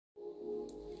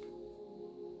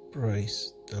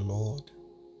Praise the Lord.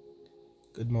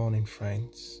 Good morning,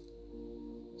 friends.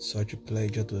 Such a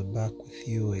pleasure to be back with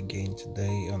you again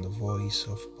today on the Voice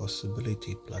of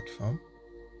Possibility platform.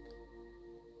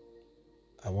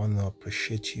 I want to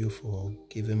appreciate you for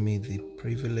giving me the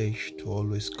privilege to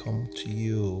always come to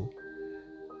you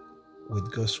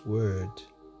with God's Word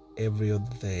every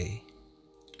other day.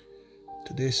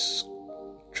 Today's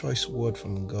choice word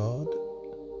from God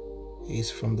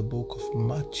is from the book of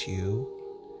Matthew,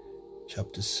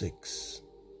 chapter 6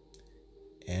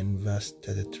 and verse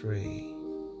 33.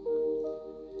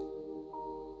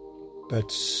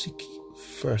 But seek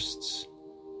first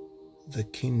the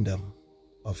kingdom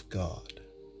of God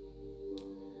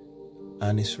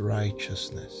and His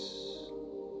righteousness,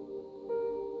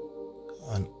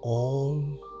 and all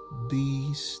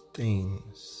these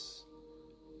things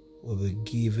will be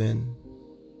given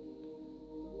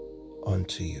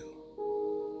unto you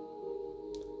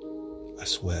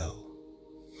as well.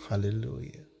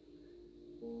 Hallelujah.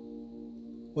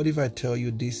 What if I tell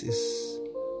you this is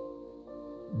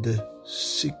the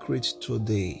secret to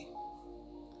the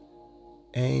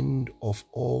end of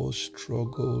all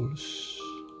struggles,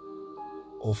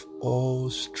 of all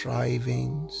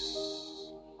strivings,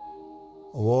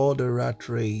 of all the rat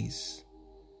race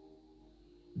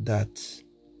that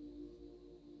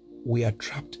we are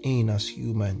trapped in as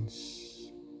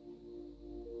humans?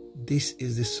 This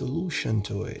is the solution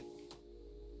to it.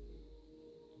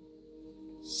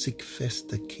 Seek first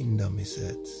the kingdom, He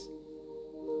says,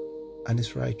 and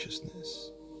His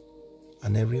righteousness,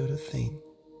 and every other thing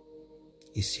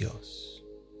is yours.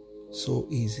 So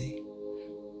easy.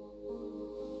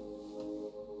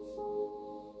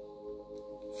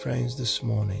 Friends, this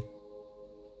morning,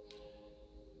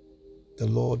 the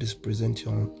Lord is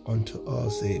presenting unto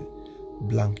us a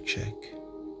blank check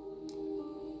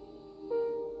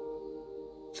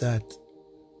that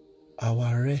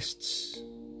our rests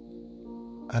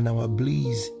and our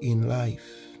bliss in life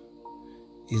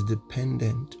is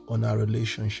dependent on our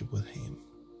relationship with Him.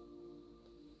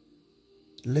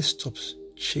 Let's stop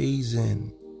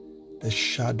chasing the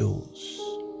shadows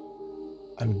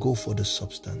and go for the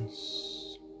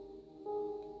substance.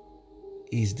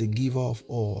 He is the giver of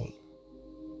all.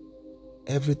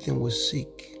 Everything we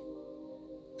seek,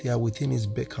 they are within His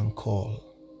beck and call.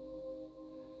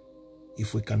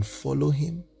 If we can follow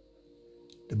Him,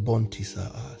 the bounties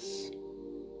are ours.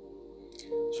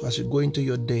 So as you go into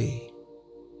your day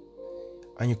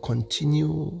and you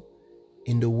continue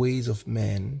in the ways of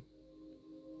men,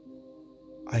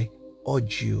 I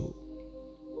urge you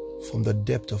from the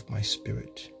depth of my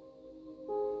spirit,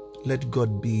 let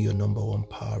God be your number one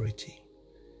priority.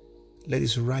 Let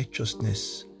His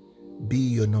righteousness be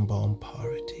your number one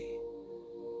priority.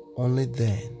 Only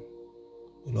then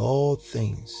will all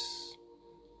things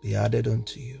be added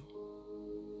unto you.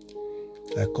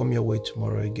 I come your way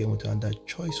tomorrow again with another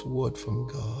choice word from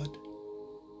God.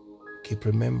 Keep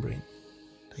remembering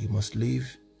that you must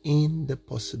live in the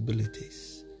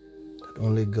possibilities that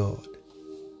only God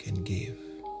can give.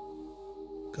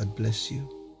 God bless you,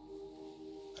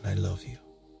 and I love you.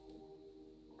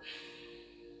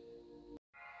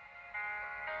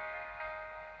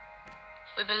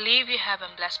 We believe you have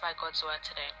been blessed by God's word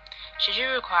today. Should you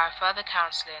require further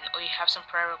counseling or you have some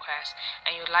prayer requests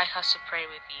and you would like us to pray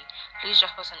with you, please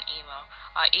drop us an email.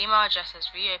 Our email address is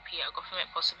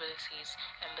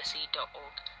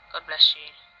vop@governmentpossibilitiesembassy.org. God bless you.